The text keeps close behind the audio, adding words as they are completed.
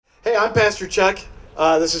Hey, I'm Pastor Chuck.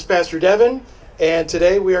 This is Pastor Devin, and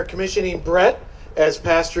today we are commissioning Brett as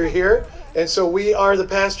pastor here. And so we are the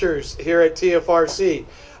pastors here at TFRC.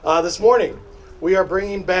 This morning, we are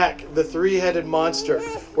bringing back the three-headed monster,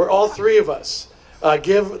 where all three of us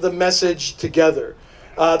give the message together.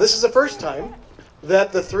 This is the first time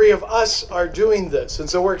that the three of us are doing this, and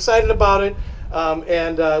so we're excited about it,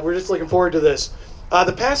 and we're just looking forward to this.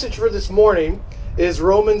 The passage for this morning is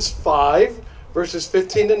Romans 5, verses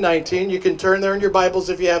 15 to 19. You can turn there in your Bibles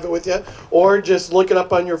if you have it with you, or just look it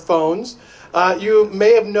up on your phones. You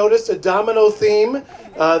may have noticed a domino theme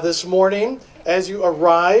this morning. As you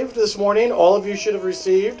arrived this morning, all of you should have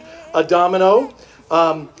received a domino.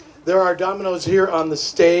 There are dominoes here on the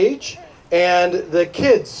stage, and the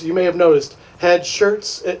kids, you may have noticed, had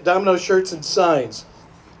shirts, domino shirts and signs.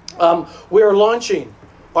 We are launching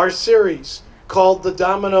our series called The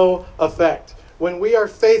Domino Effect. When we are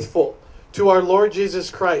faithful to our Lord Jesus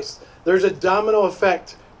Christ, there's a domino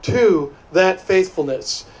effect to that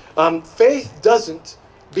faithfulness. Faith doesn't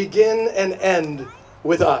begin and end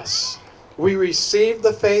with us. We receive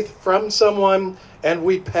the faith from someone and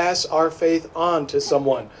we pass our faith on to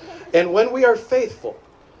someone. And when we are faithful,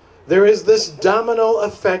 there is this domino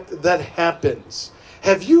effect that happens.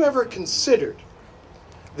 Have you ever considered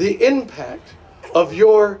the impact of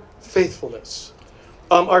your faithfulness?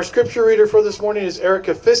 Our scripture reader for this morning is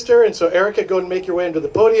Erica Pfister, and so Erica, go and make your way into the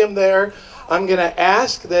podium there. I'm going to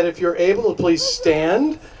ask that if you're able to please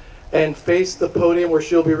stand and face the podium where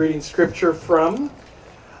she'll be reading scripture from.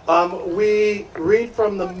 We read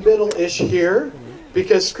from the middle-ish here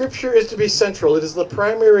because scripture is to be central. It is the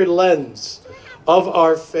primary lens of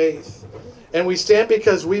our faith. And we stand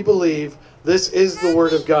because we believe this is the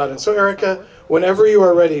Word of God. And so, Erica, whenever you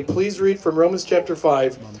are ready, please read from Romans chapter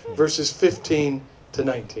 5, verses 15 to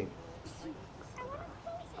 19.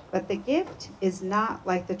 But the gift is not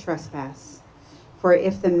like the trespass. For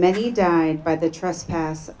if the many died by the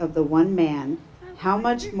trespass of the one man, how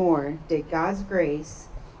much more did God's grace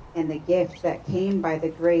and the gift that came by the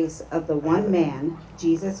grace of the one man,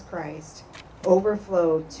 Jesus Christ,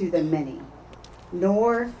 overflow to the many?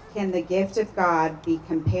 Nor can the gift of God be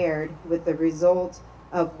compared with the result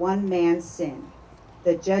of one man's sin.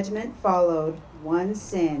 The judgment followed one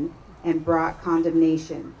sin and brought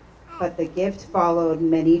condemnation, but the gift followed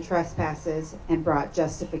many trespasses and brought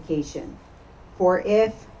justification. For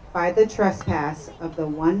if by the trespass of the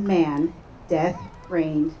one man death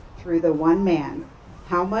reigned through the one man,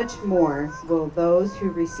 how much more will those who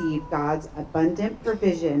receive God's abundant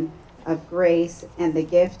provision of grace and the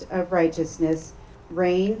gift of righteousness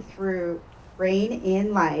reign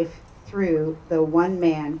in life through the one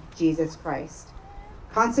man, Jesus Christ?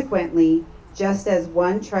 Consequently, just as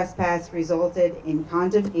one trespass resulted in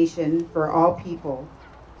condemnation for all people,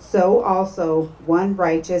 so also one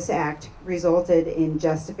righteous act resulted in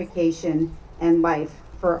justification and life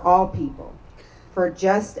for all people. For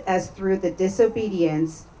just as through the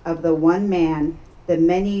disobedience of the one man the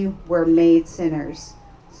many were made sinners,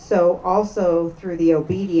 so also through the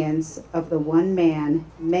obedience of the one man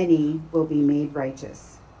many will be made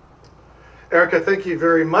righteous. Erica, thank you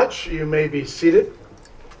very much. You may be seated.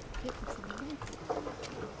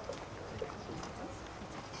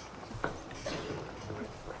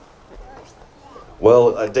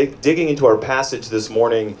 Well, digging into our passage this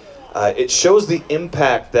morning, it shows the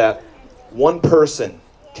impact that one person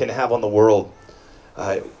can have on the world.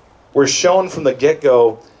 We're shown from the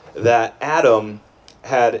get-go that Adam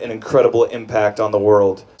had an incredible impact on the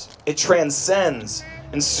world. It transcends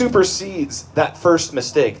and supersedes that first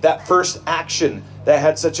mistake, that first action that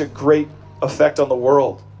had such a great effect on the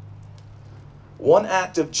world. One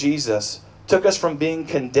act of Jesus took us from being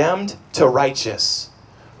condemned to righteous,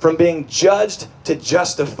 from being judged to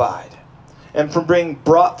justified, and from being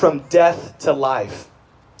brought from death to life.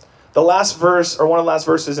 The last verse, or one of the last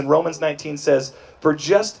verses in Romans 19 says, "For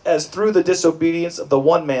just as through the disobedience of the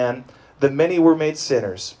one man, the many were made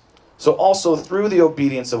sinners, so also through the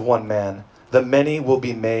obedience of one man, the many will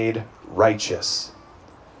be made righteous."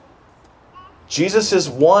 Jesus'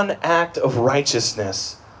 one act of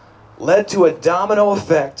righteousness led to a domino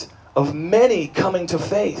effect of many coming to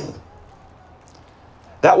faith.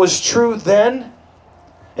 That was true then,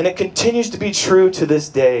 and it continues to be true to this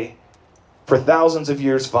day for thousands of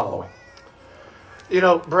years following. You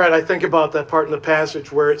know, Brett, I think about that part in the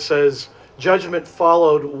passage where it says, judgment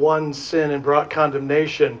followed one sin and brought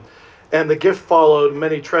condemnation, and the gift followed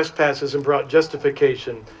many trespasses and brought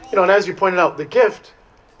justification. You know, and as you pointed out, the gift,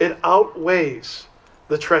 it outweighs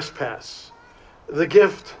the trespass. The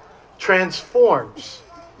gift transforms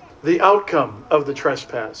the outcome of the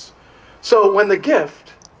trespass. So when the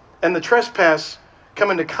gift and the trespass come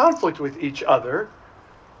into conflict with each other,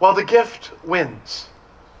 well, the gift wins.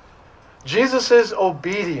 Jesus'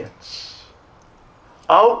 obedience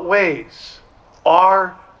outweighs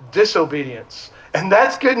our disobedience. And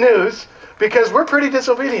that's good news because we're pretty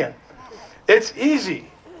disobedient. It's easy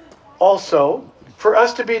also for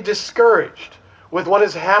us to be discouraged with what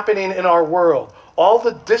is happening in our world, all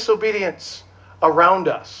the disobedience around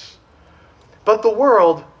us. But the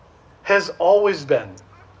world has always been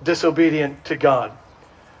disobedient to God.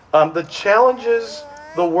 The challenges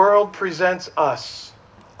the world presents us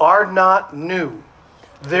are not new.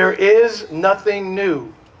 There is nothing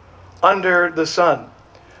new under the sun.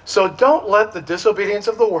 So don't let the disobedience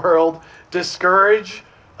of the world discourage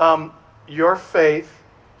your faith.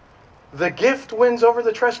 The gift wins over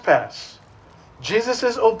the trespass.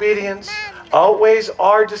 Jesus' obedience outweighs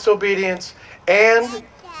our disobedience and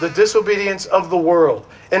the disobedience of the world.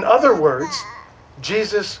 In other words,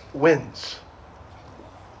 Jesus wins.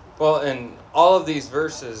 Well, and all of these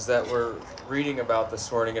verses that we're reading about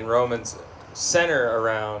this morning in Romans center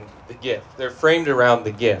around the gift. They're framed around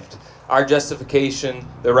the gift. Our justification,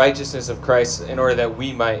 the righteousness of Christ, in order that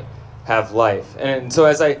we might have life. And so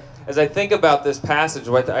as I think about this passage,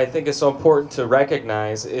 what I think is so important to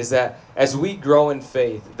recognize is that as we grow in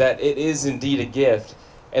faith, that it is indeed a gift,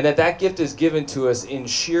 and that gift is given to us in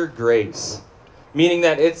sheer grace. Meaning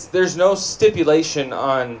that there's no stipulation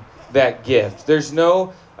on that gift. There's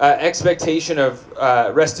no expectation of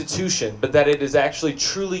restitution, but that it is actually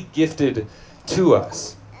truly gifted to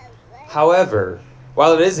us. However,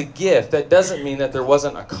 while it is a gift, that doesn't mean that there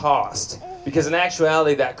wasn't a cost. Because in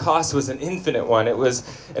actuality, that cost was an infinite one. It was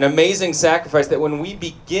an amazing sacrifice that when we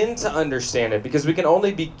begin to understand it, because we can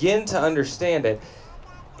only begin to understand it,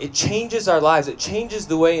 it changes our lives. It changes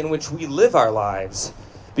the way in which we live our lives.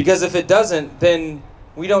 Because if it doesn't, then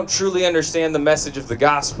we don't truly understand the message of the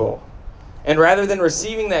gospel. And rather than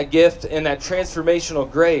receiving that gift and that transformational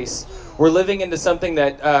grace, we're living into something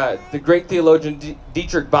that the great theologian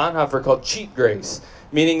Dietrich Bonhoeffer called cheap grace,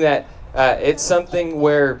 meaning that it's something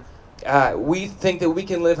where we think that we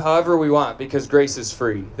can live however we want because grace is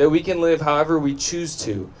free, that we can live however we choose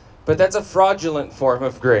to. But that's a fraudulent form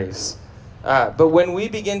of grace. But when we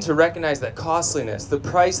begin to recognize that costliness, the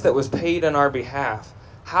price that was paid on our behalf,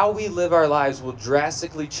 how we live our lives will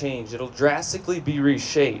drastically change. It'll drastically be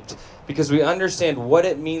reshaped because we understand what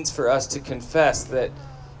it means for us to confess that,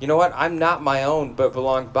 you know what, I'm not my own, but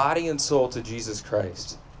belong body and soul to Jesus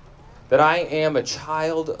Christ. That I am a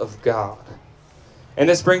child of God. And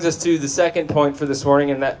this brings us to the second point for this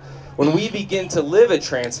morning, and that when we begin to live a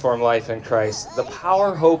transformed life in Christ, the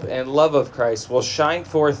power, hope, and love of Christ will shine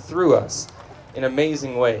forth through us in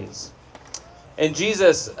amazing ways. And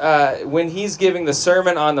Jesus, when he's giving the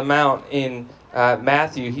Sermon on the Mount in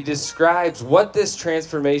Matthew, he describes what this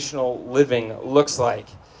transformational living looks like.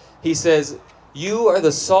 He says, "You are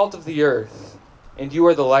the salt of the earth, and you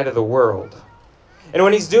are the light of the world." And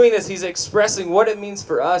when he's doing this, he's expressing what it means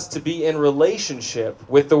for us to be in relationship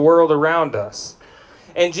with the world around us.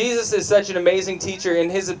 And Jesus is such an amazing teacher in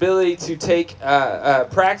his ability to take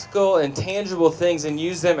practical and tangible things and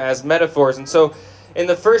use them as metaphors. And so in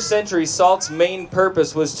the first century, salt's main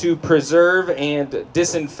purpose was to preserve and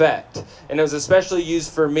disinfect. And it was especially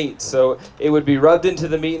used for meat. So it would be rubbed into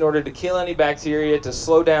the meat in order to kill any bacteria, to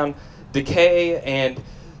slow down decay. And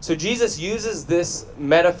so Jesus uses this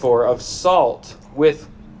metaphor of salt with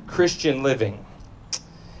Christian living.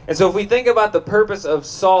 And so if we think about the purpose of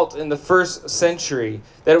salt in the first century,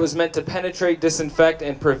 that it was meant to penetrate, disinfect,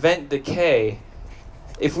 and prevent decay,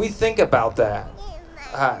 if we think about that,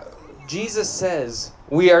 Jesus says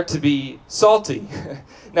we are to be salty.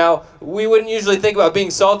 Now, we wouldn't usually think about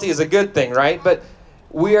being salty as a good thing, right? But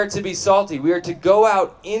we are to be salty. We are to go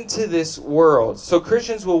out into this world. So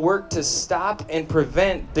Christians will work to stop and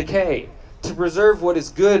prevent decay, to preserve what is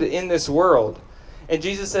good in this world. And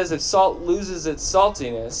Jesus says if salt loses its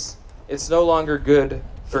saltiness, it's no longer good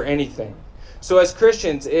for anything. So as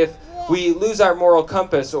Christians, if we lose our moral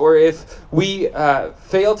compass, or if we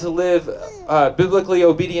fail to live biblically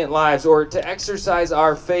obedient lives, or to exercise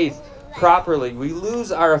our faith properly, we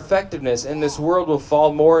lose our effectiveness, and this world will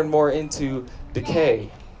fall more and more into decay.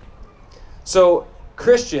 So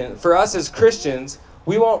for us as Christians,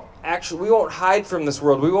 we won't hide from this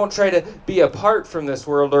world. We won't try to be apart from this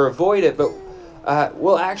world or avoid it, but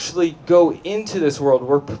we'll actually go into this world.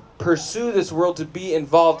 We'll pursue this world to be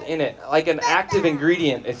involved in it, like an active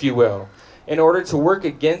ingredient, if you will, in order to work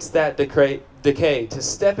against that decay, to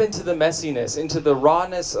step into the messiness, into the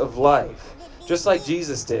rawness of life, just like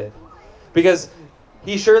Jesus did. Because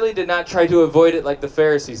he surely did not try to avoid it like the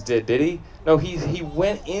Pharisees did he? No, he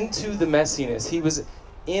went into the messiness. He was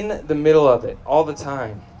in the middle of it all the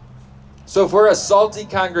time. So if we're a salty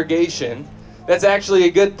congregation, that's actually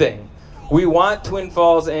a good thing. We want Twin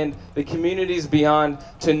Falls and the communities beyond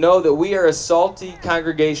to know that we are a salty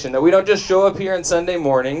congregation, that we don't just show up here on Sunday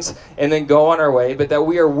mornings and then go on our way, but that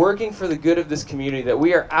we are working for the good of this community, that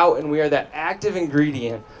we are out and we are that active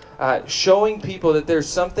ingredient, showing people that there's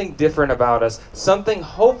something different about us, something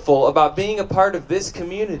hopeful about being a part of this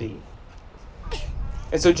community.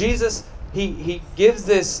 And so Jesus, he gives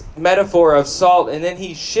this metaphor of salt, and then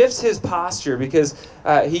he shifts his posture because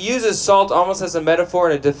he uses salt almost as a metaphor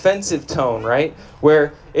in a defensive tone, right?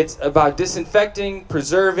 Where it's about disinfecting,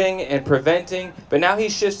 preserving, and preventing. But now he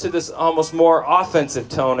shifts to this almost more offensive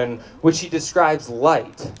tone in which he describes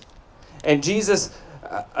light. And Jesus,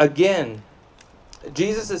 again,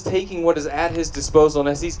 Jesus is taking what is at his disposal. And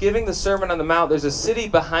as he's giving the Sermon on the Mount, there's a city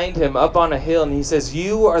behind him up on a hill, and he says,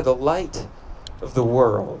 "You are the light of the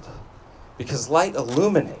world." Because light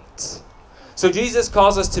illuminates. So Jesus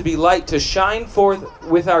calls us to be light, to shine forth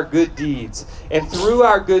with our good deeds. And through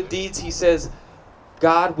our good deeds, he says,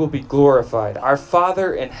 God will be glorified. Our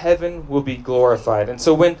Father in heaven will be glorified. And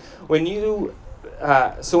so when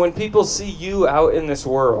people see you out in this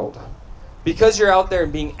world, because you're out there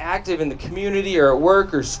and being active in the community or at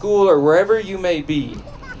work or school or wherever you may be,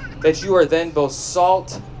 that you are then both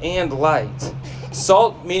salt and light.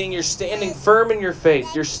 Salt meaning you're standing firm in your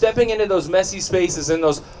faith. You're stepping into those messy spaces, in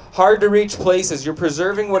those hard-to-reach places. You're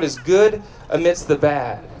preserving what is good amidst the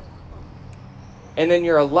bad. And then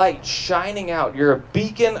you're a light shining out. You're a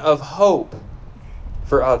beacon of hope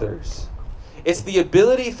for others. It's the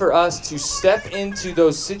ability for us to step into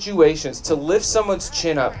those situations, to lift someone's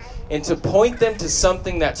chin up, and to point them to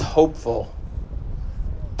something that's hopeful.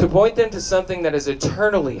 To point them to something that is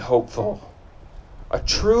eternally hopeful. A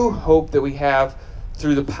true hope that we have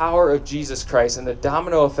through the power of Jesus Christ and the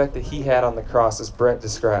domino effect that he had on the cross, as Brett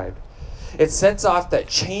described. It sets off that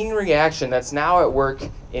chain reaction that's now at work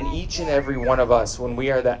in each and every one of us when we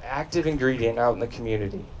are that active ingredient out in the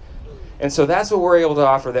community. And so that's what we're able to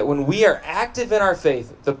offer, that when we are active in our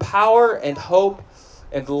faith, the power and hope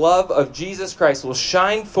and love of Jesus Christ will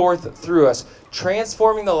shine forth through us,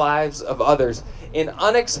 transforming the lives of others in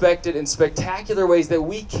unexpected and spectacular ways that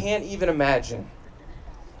we can't even imagine.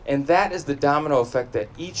 And that is the domino effect that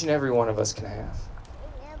each and every one of us can have.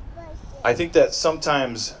 I think that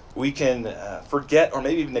sometimes we can forget or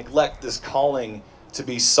maybe neglect this calling to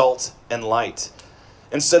be salt and light.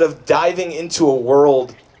 Instead of diving into a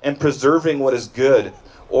world and preserving what is good,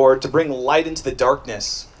 or to bring light into the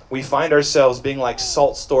darkness, we find ourselves being like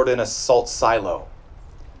salt stored in a salt silo,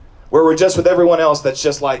 where we're just with everyone else that's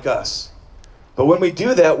just like us. But when we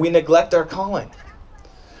do that, we neglect our calling.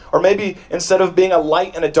 Or maybe instead of being a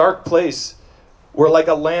light in a dark place, we're like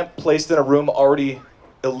a lamp placed in a room already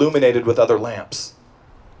illuminated with other lamps.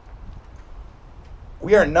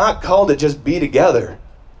 We are not called to just be together.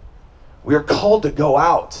 We are called to go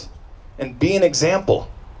out and be an example.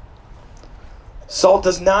 Salt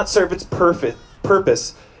does not serve its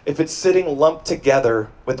purpose if it's sitting lumped together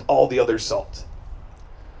with all the other salt.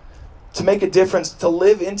 To make a difference, to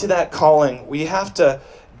live into that calling, we have to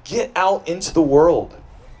get out into the world.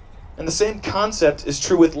 And the same concept is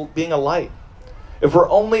true with being a light. If we're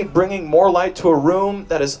only bringing more light to a room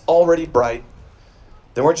that is already bright,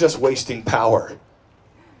 then we're just wasting power.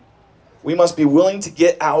 We must be willing to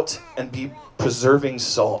get out and be preserving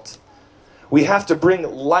salt. We have to bring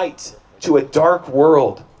light to a dark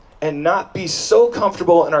world and not be so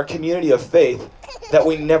comfortable in our community of faith that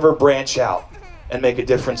we never branch out and make a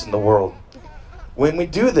difference in the world. When we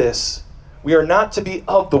do this, we are not to be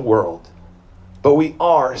of the world, but we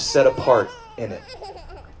are set apart in it.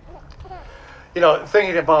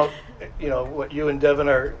 Thinking about, what you and Devin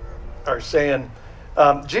are saying,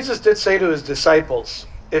 Jesus did say to his disciples,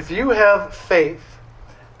 if you have faith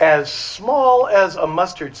as small as a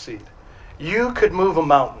mustard seed, you could move a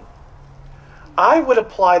mountain. I would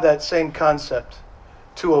apply that same concept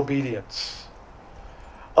to obedience.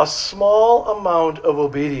 A small amount of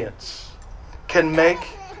obedience can make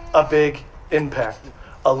a big impact.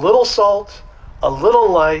 A little salt, a little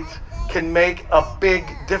light can make a big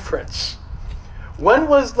difference. When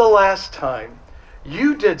was the last time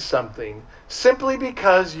you did something simply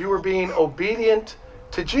because you were being obedient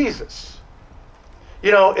to Jesus?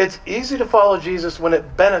 It's easy to follow Jesus when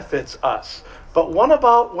it benefits us, but what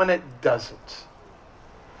about when it doesn't?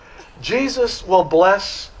 Jesus will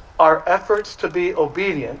bless our efforts to be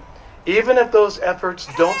obedient, even if those efforts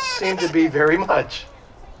don't seem to be very much.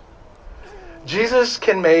 Jesus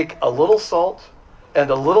can make a little salt and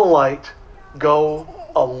a little light go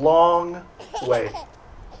a long way.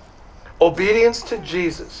 Obedience to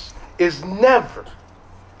Jesus is never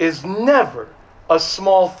is never a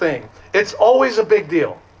small thing. It's always a big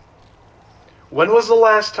deal. When was the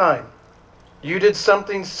last time you did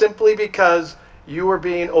something simply because you were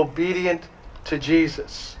being obedient to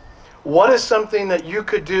Jesus? What is something that you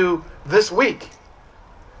could do this week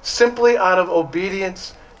simply out of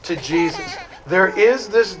obedience to Jesus? There is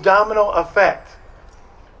this domino effect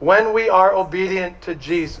when we are obedient to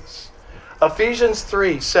Jesus. Ephesians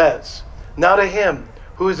 3 says, "Now to him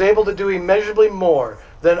who is able to do immeasurably more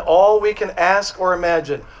than all we can ask or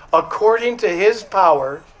imagine, according to his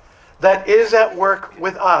power that is at work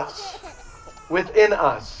with us, within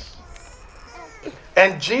us."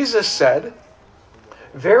 And Jesus said,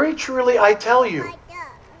 "Very truly I tell you,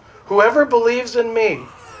 whoever believes in me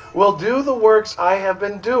will do the works I have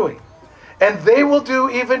been doing, and they will do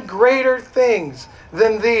even greater things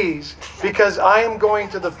than these, because I am going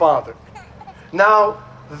to the Father." Now,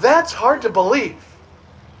 that's hard to believe,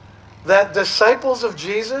 that disciples of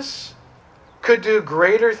Jesus could do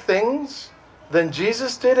greater things than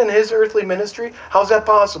Jesus did in his earthly ministry. How's that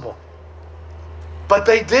possible? But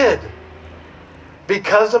they did,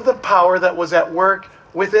 because of the power that was at work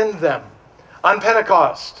within them. On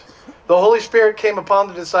Pentecost, the Holy Spirit came upon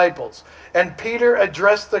the disciples, and Peter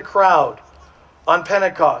addressed the crowd on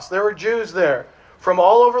Pentecost. There were Jews there from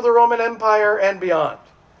all over the Roman Empire and beyond.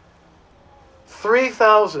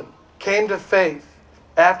 3,000 came to faith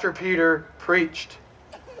after Peter preached.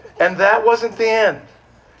 And that wasn't the end,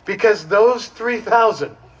 because those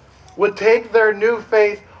 3,000 would take their new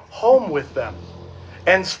faith home with them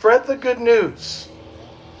and spread the good news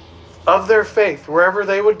of their faith wherever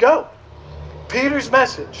they would go. Peter's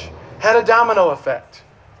message had a domino effect.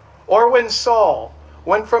 Or when Saul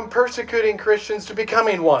went from persecuting Christians to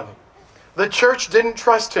becoming one, the church didn't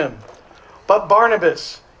trust him. But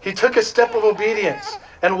Barnabas, he took a step of obedience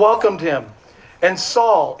and welcomed him. And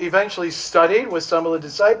Saul eventually studied with some of the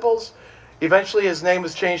disciples. Eventually his name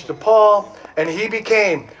was changed to Paul, and he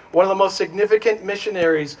became one of the most significant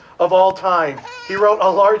missionaries of all time. He wrote a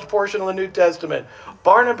large portion of the New Testament.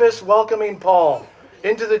 Barnabas welcoming Paul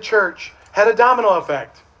into the church had a domino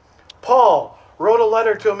effect. Paul wrote a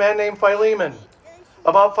letter to a man named Philemon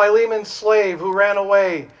about Philemon's slave who ran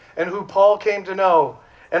away and who Paul came to know.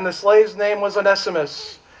 And the slave's name was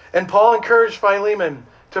Onesimus. And Paul encouraged Philemon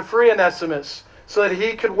to free Onesimus so that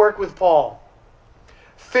he could work with Paul.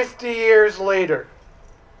 50 years later,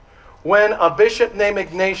 when a bishop named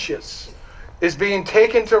Ignatius is being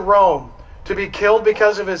taken to Rome to be killed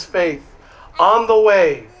because of his faith, on the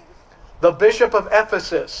way, the bishop of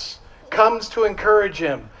Ephesus comes to encourage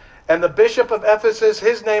him. And the bishop of Ephesus,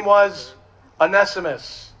 his name was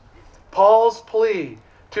Onesimus. Paul's plea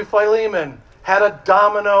to Philemon had a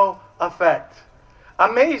domino effect.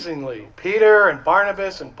 Amazingly, Peter and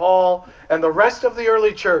Barnabas and Paul and the rest of the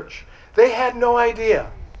early church, they had no idea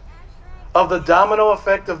of the domino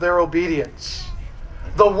effect of their obedience.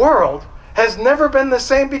 The world has never been the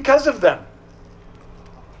same because of them.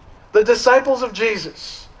 The disciples of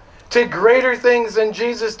Jesus did greater things than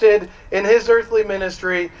Jesus did in his earthly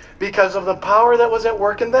ministry because of the power that was at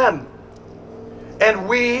work in them. And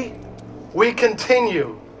we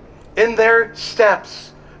continue in their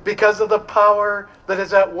steps because of the power that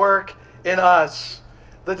is at work in us.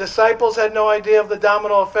 The disciples had no idea of the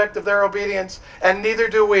domino effect of their obedience, and neither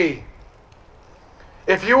do we.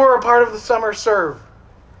 If you were a part of the summer serve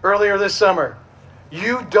earlier this summer,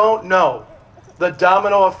 you don't know the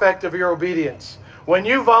domino effect of your obedience. When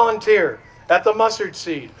you volunteer at the Mustard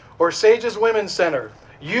Seed or Sages Women's Center,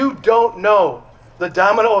 you don't know the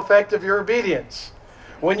domino effect of your obedience.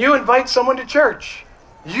 When you invite someone to church,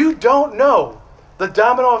 you don't know the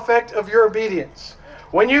domino effect of your obedience.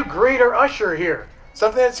 When you greet or usher here,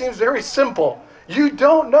 something that seems very simple, you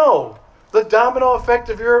don't know the domino effect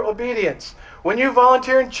of your obedience. When you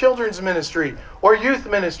volunteer in children's ministry or youth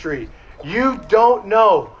ministry, you don't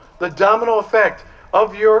know the domino effect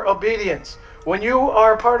of your obedience. When you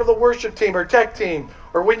are part of the worship team or tech team,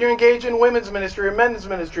 or when you engage in women's ministry or men's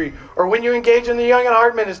ministry, or when you engage in the young at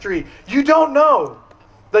heart ministry, you don't know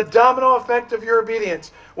the domino effect of your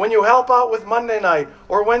obedience. When you help out with Monday night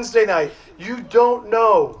or Wednesday night, you don't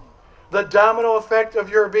know the domino effect of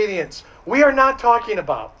your obedience. We are not talking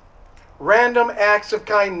about random acts of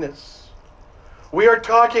kindness. We are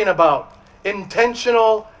talking about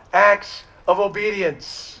intentional acts of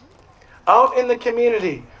obedience. Out in the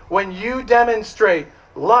community, when you demonstrate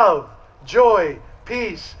love, joy,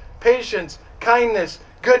 peace, patience, kindness,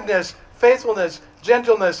 goodness, faithfulness,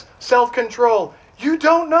 gentleness, self-control, you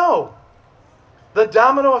don't know the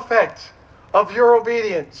domino effect of your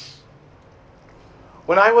obedience.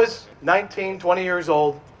 When I was 19, 20 years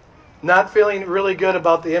old, not feeling really good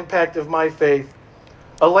about the impact of my faith,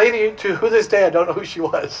 a lady to this day, I don't know who she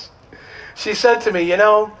was. She said to me, you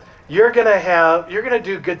know, you're going to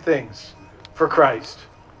do good things for Christ.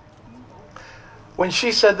 When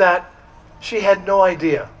she said that, she had no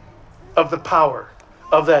idea of the power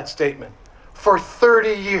of that statement. For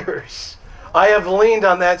 30 years, I have leaned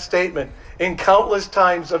on that statement in countless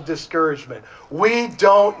times of discouragement. We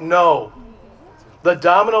don't know the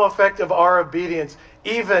domino effect of our obedience,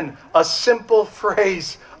 even a simple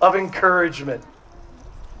phrase of encouragement.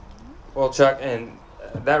 Well, Chuck, and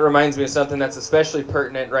that reminds me of something that's especially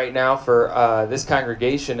pertinent right now for this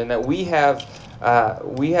congregation, and that we have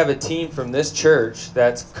a team from this church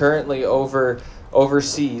that's currently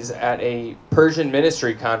overseas at a Persian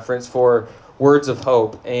ministry conference for Words of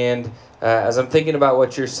Hope. And as I'm thinking about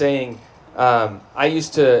what you're saying, I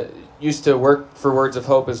used to work for Words of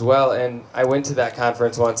Hope as well, and I went to that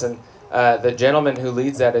conference once, and the gentleman who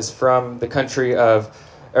leads that is from the country of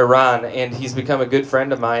Iran, and he's become a good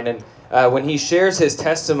friend of mine. And when he shares his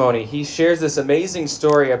testimony, he shares this amazing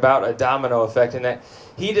story about a domino effect, and that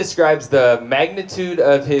he describes the magnitude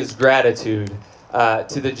of his gratitude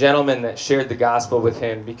to the gentleman that shared the gospel with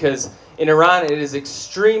him. Because in Iran, it is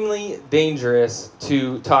extremely dangerous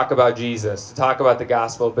to talk about Jesus, to talk about the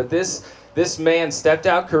gospel. But this man stepped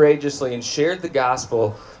out courageously and shared the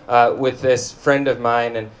gospel with this friend of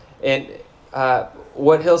mine. And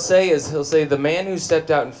what he'll say is, the man who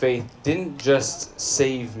stepped out in faith didn't just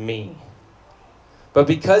save me, but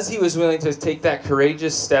because he was willing to take that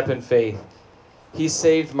courageous step in faith, he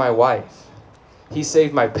saved my wife. He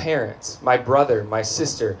saved my parents, my brother, my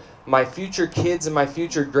sister, my future kids and my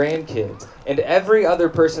future grandkids, and every other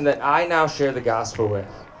person that I now share the gospel with.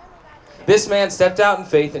 This man stepped out in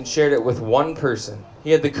faith and shared it with one person.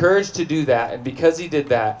 He had the courage to do that, and because he did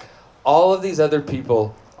that, all of these other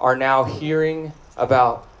people are now hearing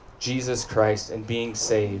about Jesus Christ and being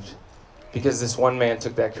saved because this one man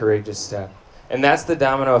took that courageous step. And that's the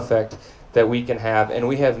domino effect that we can have, and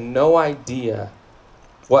we have no idea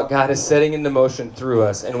what God is setting into motion through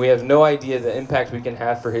us, and we have no idea the impact we can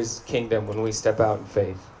have for his kingdom when we step out in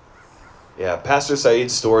faith. Yeah, Pastor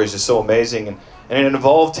Saeed's story is just so amazing, and it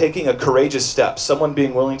involved taking a courageous step, someone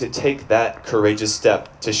being willing to take that courageous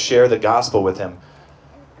step to share the gospel with him.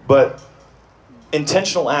 But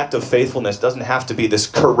intentional act of faithfulness doesn't have to be this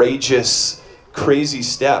courageous, crazy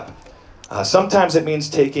step. Sometimes it means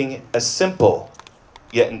taking a simple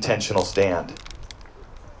yet intentional stand.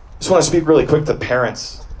 Just want to speak really quick to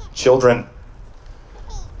parents, children.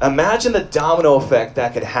 Imagine the domino effect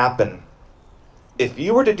that could happen if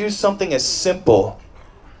you were to do something as simple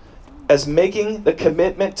as making the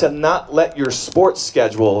commitment to not let your sports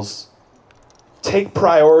schedules take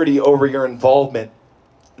priority over your involvement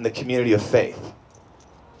in the community of faith.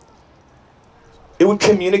 It would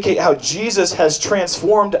communicate how Jesus has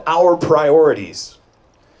transformed our priorities.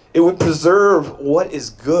 It would preserve what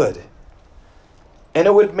is good. And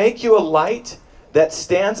it would make you a light that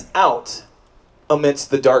stands out amidst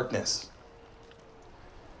the darkness.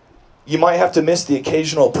 You might have to miss the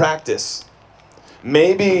occasional practice.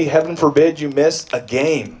 Maybe, heaven forbid, you miss a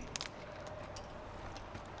game.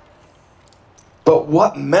 But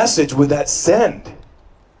what message would that send?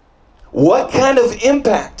 What kind of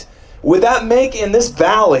impact would that make in this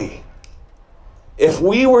valley if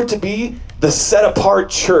we were to be the set-apart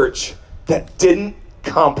church that didn't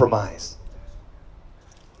compromise?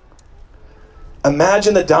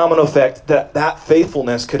 Imagine the domino effect that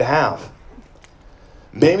faithfulness could have.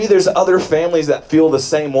 Maybe there's other families that feel the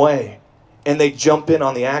same way, and they jump in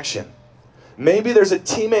on the action. Maybe there's a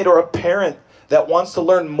teammate or a parent that wants to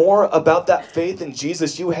learn more about that faith in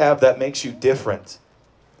Jesus you have that makes you different.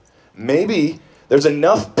 Maybe there's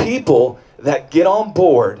enough people that get on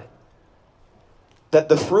board that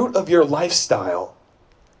the fruit of your lifestyle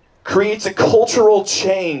creates a cultural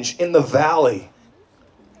change in the valley.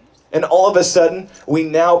 And all of a sudden, we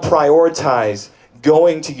now prioritize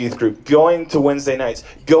going to youth group, going to Wednesday nights,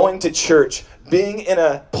 going to church, being in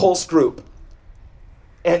a pulse group.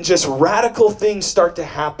 And just radical things start to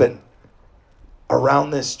happen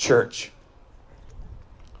around this church.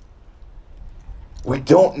 We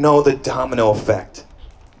don't know the domino effect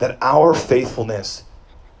that our faithfulness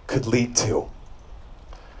could lead to.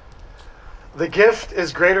 The gift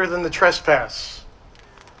is greater than the trespass.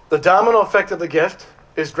 The domino effect of the gift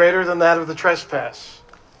is greater than that of the trespass.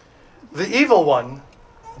 The evil one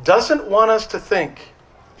doesn't want us to think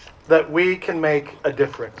that we can make a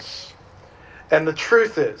difference. And the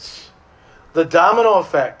truth is, the domino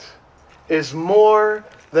effect is more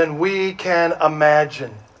than we can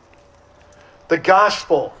imagine. The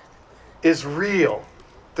gospel is real.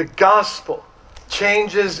 The gospel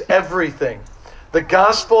changes everything. The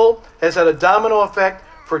gospel has had a domino effect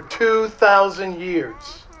for 2,000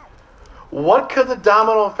 years. What could the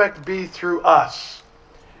domino effect be through us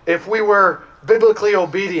if we were biblically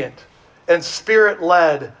obedient and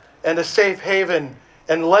spirit-led and a safe haven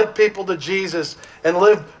and led people to Jesus and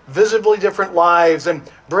lived visibly different lives and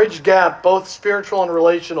bridged gap, both spiritual and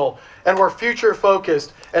relational, and were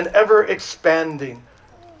future-focused and ever-expanding?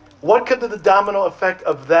 What could the domino effect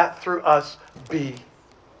of that through us be?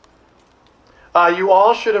 You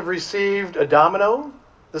all should have received a domino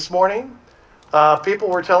this morning. People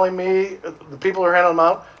were telling me, the people who are handing them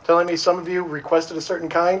out, telling me some of you requested a certain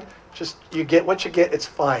kind. Just, you get what you get, it's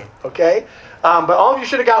fine, okay? But all of you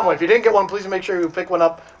should have gotten one. If you didn't get one, please make sure you pick one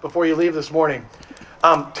up before you leave this morning.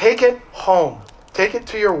 Take it home. Take it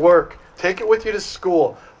to your work. Take it with you to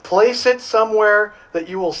school. Place it somewhere that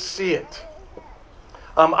you will see it.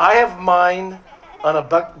 I have mine on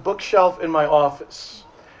a bookshelf in my office.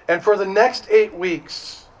 And for the next 8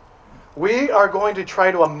 weeks, we are going to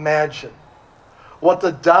try to imagine what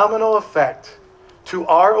the domino effect to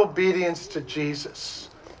our obedience to Jesus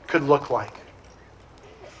could look like.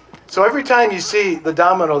 So every time you see the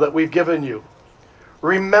domino that we've given you,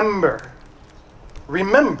 remember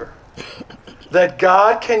that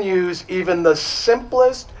God can use even the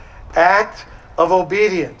simplest act of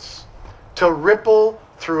obedience to ripple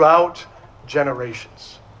throughout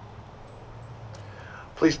generations.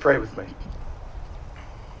 Please pray with me.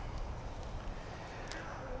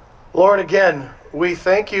 Lord, again, we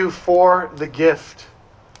thank you for the gift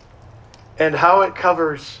and how it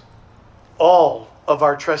covers all of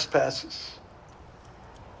our trespasses.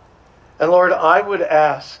 And Lord, I would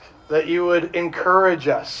ask that you would encourage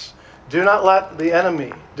us. Do not let the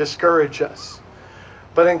enemy discourage us,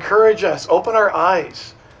 but encourage us, open our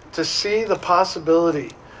eyes to see the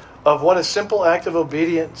possibility of what a simple act of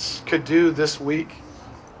obedience could do this week.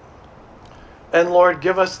 And Lord,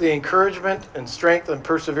 give us the encouragement and strength and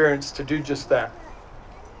perseverance to do just that.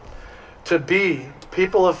 To be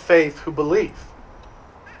people of faith who believe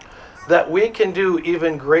that we can do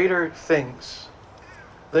even greater things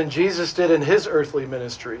than Jesus did in his earthly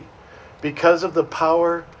ministry because of the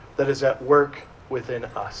power that is at work within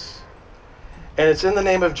us. And it's in the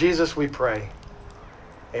name of Jesus we pray.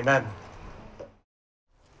 Amen.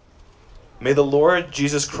 May the Lord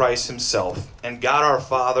Jesus Christ himself and God our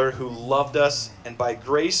Father, who loved us and by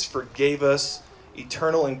grace forgave us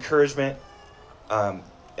eternal encouragement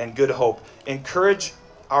and good hope, encourage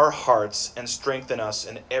our hearts and strengthen us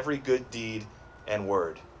in every good deed and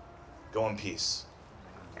word. Go in peace.